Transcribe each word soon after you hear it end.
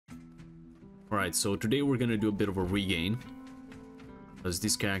Alright, so today we're gonna do a bit of a regain, because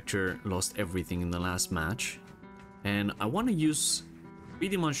this character lost everything in the last match, and I want to use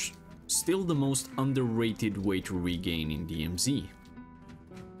pretty much still the most underrated way to regain in DMZ.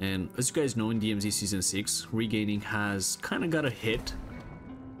 And as you guys know, in DMZ Season 6, regaining has kind of got a hit,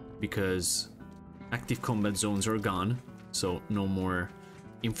 because active combat zones are gone, so no more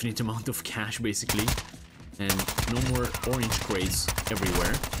infinite amount of cash basically, and no more orange crates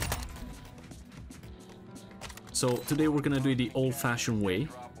everywhere. So today we're gonna do it the old-fashioned way,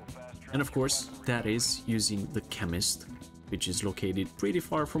 and of course that is using the chemist, which is located pretty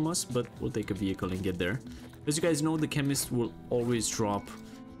far from us, but we'll take a vehicle and get there. As you guys know, the chemist will always drop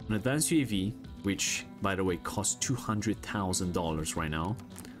an advanced UAV, which by the way costs $200,000 right now,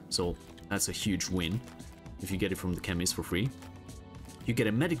 so that's a huge win if you get it from the chemist for free. You get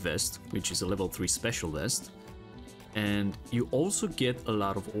a medic vest, which is a level 3 special vest, and you also get a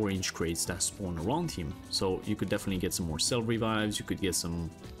lot of orange crates that spawn around him, so you could definitely get some more cell revives, you could get some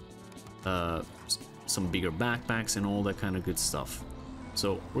bigger backpacks and all that kind of good stuff.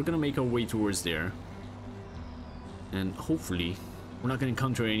 So we're gonna make our way towards there, and hopefully we're not gonna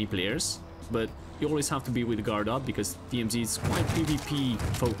encounter any players, but you always have to be with the guard up because DMZ is quite PvP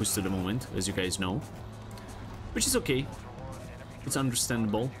focused at the moment, as you guys know, which is okay, it's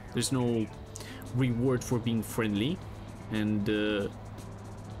understandable. There's no reward for being friendly, and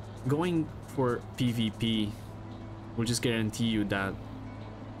going for PvP will just guarantee you that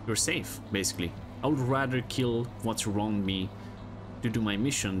you're safe, basically. I would rather kill what's around me to do my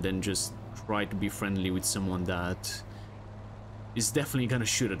mission than just try to be friendly with someone that is definitely gonna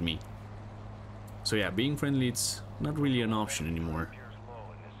shoot at me. So yeah, being friendly, it's not really an option anymore.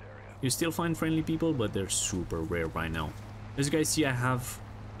 You still find friendly people, but they're super rare right now. As you guys see, I have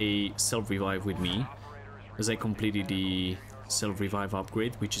a self-revive with me, as I completed the self-revive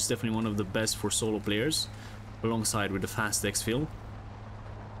upgrade, which is definitely one of the best for solo players, alongside with the fast exfil.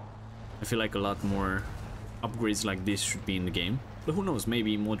 I feel like a lot more upgrades like this should be in the game, but who knows,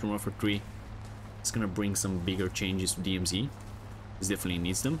 maybe Modern Warfare 3 is gonna bring some bigger changes to DMZ. It definitely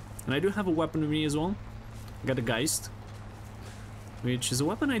needs them. And I do have a weapon with me as well. I got a Geist, which is a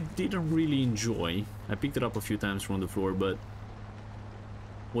weapon I didn't really enjoy. I picked it up a few times from the floor, but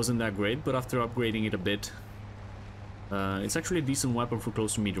wasn't that great. But after upgrading it a bit, it's actually a decent weapon for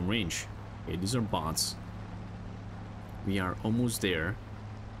close to medium range. Okay, these are bots. We are almost there.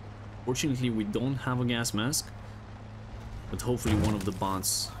 Fortunately, we don't have a gas mask, but hopefully one of the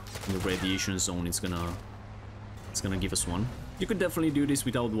bots in the radiation zone is gonna give us one. You could definitely do this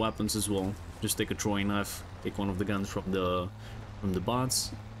without weapons as well. Just take a throwing knife, take one of the guns from the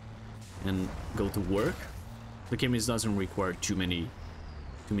bots, and go to work. The chemist doesn't require too many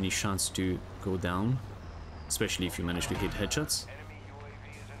shots to go down, especially if you manage to hit headshots.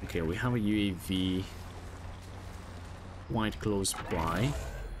 Okay, we have a UAV quite close by.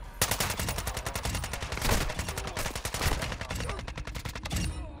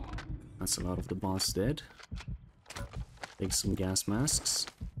 That's a lot of the bots dead. Take some gas masks.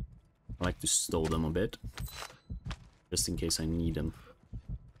 I like to stow them a bit, just in case I need them.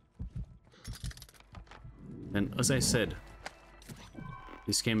 And as I said,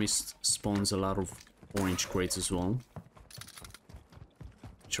 this chemist spawns a lot of orange crates as well,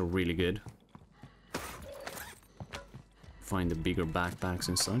 which are really good. Find the bigger backpacks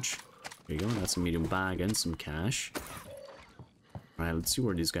and such. There you go, that's a medium bag and some cash. Alright, let's see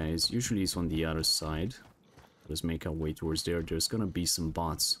where this guy is. Usually he's on the other side. Let's make our way towards there. There's gonna be some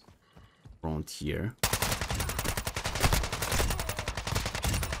bots around here.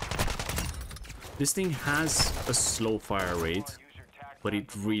 This thing has a slow fire rate, but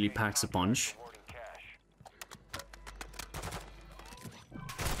it really packs a punch.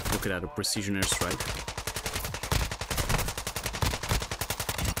 Look at that, a precision airstrike.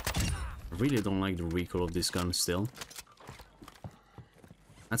 I really don't like the recoil of this gun still.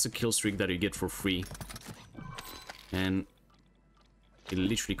 That's a kill streak that you get for free. And it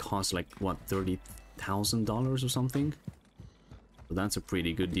literally costs like, what, $30,000 or something? So that's a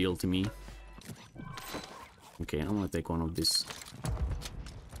pretty good deal to me. Okay, I'm gonna take one of these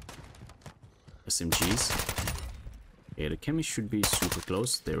SMGs. Okay, the chemist should be super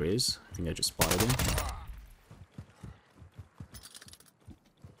close. There is. I think I just spotted him.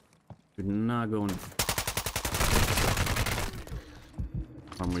 Should not go on.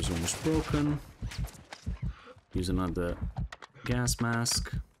 Armor is almost broken. Use another gas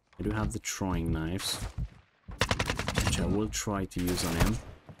mask. I do have the throwing knives, which I will try to use on him.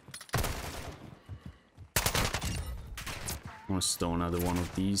 I'm gonna stow another one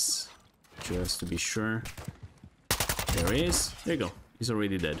of these, just to be sure. There he is. There you go. He's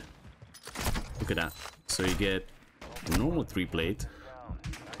already dead. Look at that. So you get a normal 3-plate.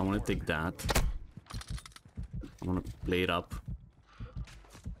 I want to take that. I want to play it up.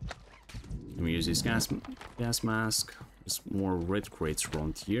 Let me use this gas mask. There's more red crates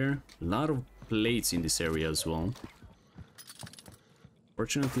around here. A lot of plates in this area as well.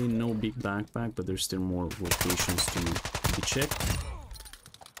 Fortunately, no big backpack, but there's still more locations to be checked.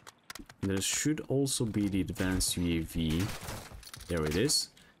 There should also be the advanced UAV. There it is.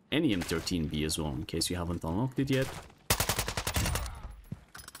 And the M13B as well, in case you haven't unlocked it yet.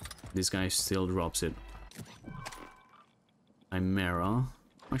 This guy still drops it. Chimera. I'm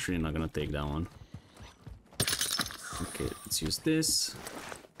actually not gonna take that one. Okay, let's use this.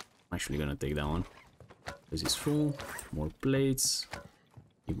 I'm actually gonna take that one. This is full. More plates.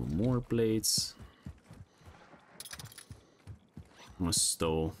 Even more plates. I'm gonna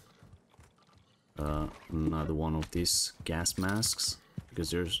stow another one of these gas masks, because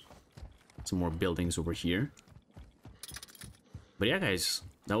there's some more buildings over here. But yeah, guys,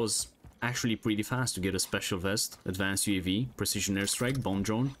 that was actually pretty fast to get a special vest, advanced UAV, precision airstrike, bomb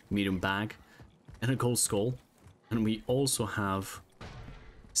drone, medium bag, and a gold skull. And we also have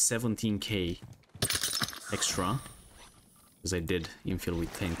 17k extra, because I did infill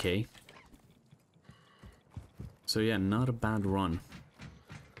with 10k. So yeah, not a bad run.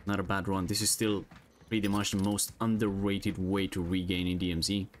 Not a bad run. This is still pretty much the most underrated way to regain in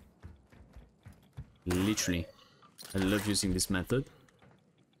DMZ. Literally. I love using this method.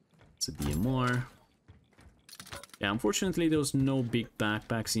 It's a DMR. Yeah, unfortunately there's no big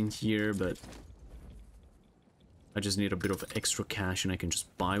backpacks in here, but I just need a bit of extra cash and I can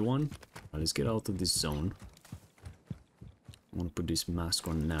just buy one. Right, let's get out of this zone. I want to put this mask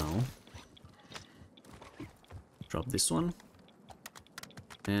on now. Drop this one.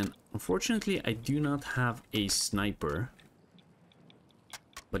 And unfortunately, I do not have a sniper.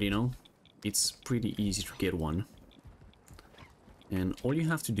 But you know, it's pretty easy to get one. And all you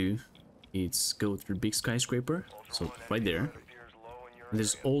have to do is go to the big skyscraper. So right there. And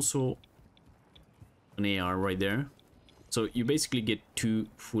there's also an AR right there. So you basically get 2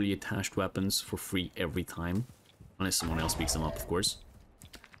 fully attached weapons for free every time. Unless someone else picks them up, of course.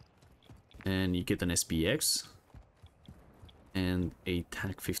 And you get an SPX. And a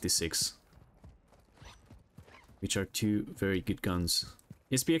TAC 56, which are 2 very good guns.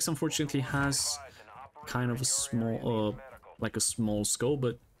 SPX unfortunately has kind of a small, like a small scope,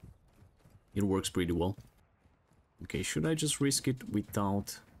 but it works pretty well. Okay, should I just risk it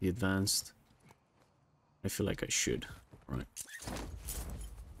without the advanced? I feel like I should. All right.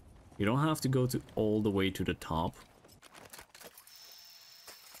 You don't have to go all the way to the top.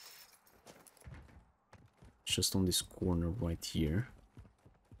 Just on this corner right here.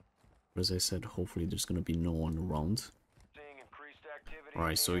 As I said, hopefully there's gonna be no one around.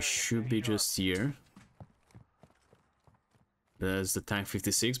 Alright, so it should be just here. There's the TAC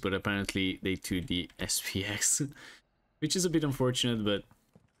 56, but apparently they took the SPX. Which is a bit unfortunate, but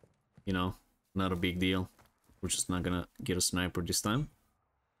you know, not a big deal. We're just not gonna get a sniper this time.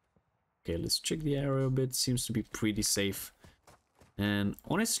 Okay, let's check the area a bit. Seems to be pretty safe. And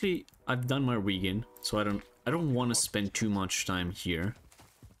honestly, I've done my regain, so I don't want to spend too much time here.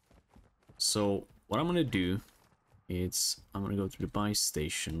 So what I'm gonna do is I'm gonna go to the buy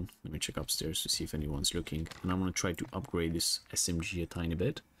station. Let me check upstairs to see if anyone's looking, and I'm gonna try to upgrade this SMG a tiny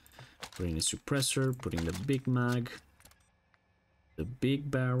bit. Put in a suppressor, put in the big mag, the big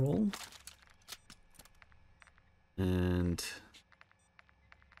barrel, and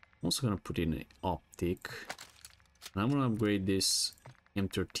I'm also gonna put in an optic. And I'm gonna upgrade this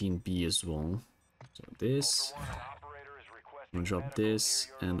M13B as well. So this, I'm gonna drop this,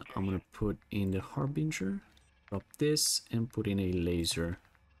 and I'm gonna put in the Harbinger, drop this, and put in a laser.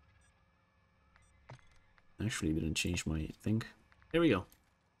 Actually, didn't change my thing. There we go.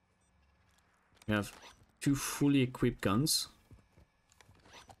 We have 2 fully equipped guns.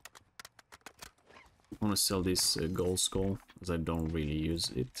 I want to sell this gold skull, as I don't really use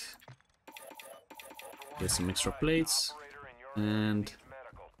it. Get some extra plates, and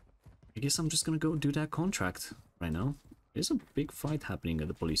I guess I'm just gonna go do that contract right now. There's a big fight happening at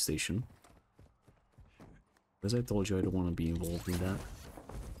the police station. As I told you, I don't want to be involved in that.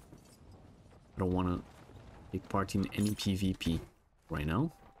 I don't want to take part in any PvP right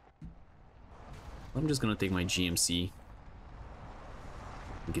now. I'm just gonna take my GMC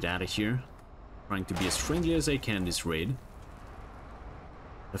and get out of here. Trying to be as friendly as I can this raid.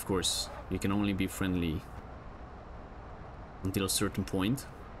 Of course, you can only be friendly until a certain point.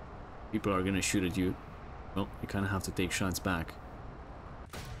 People are gonna shoot at you. Well, you kind of have to take shots back.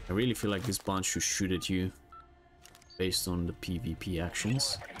 I really feel like this bunch should shoot at you based on the PvP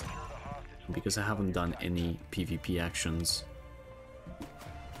actions. because I haven't done any PvP actions,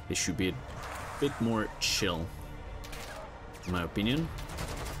 they should be a bit more chill, in my opinion.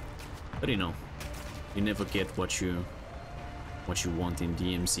 But you know, you never get what you want in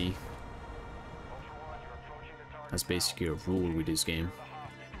DMZ. That's basically a rule with this game.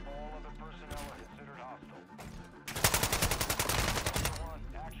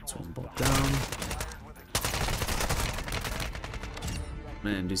 That's one bot down.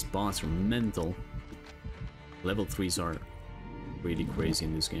 Man, these bots are mental. Level 3s are really crazy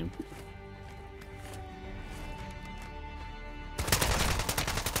in this game.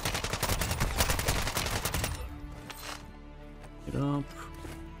 Get up.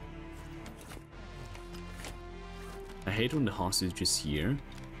 I hate when the hostage is here,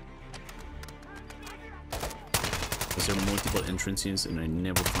 because there are multiple entrances and I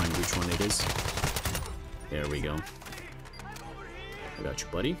never find which one it is. There we go. I got you,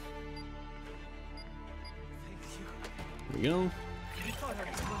 buddy. There we go.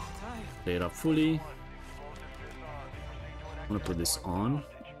 Play it up fully. I'm gonna put this on.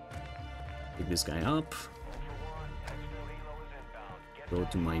 Pick this guy up. Go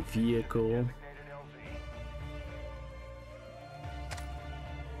to my vehicle.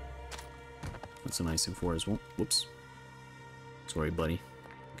 That's a nice M4 as well. Whoops. Sorry, buddy.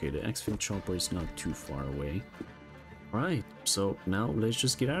 Okay, the exfil chopper is not too far away. Alright, so now let's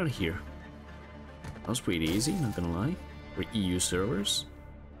just get out of here. That was pretty easy, not gonna lie. We're EU servers.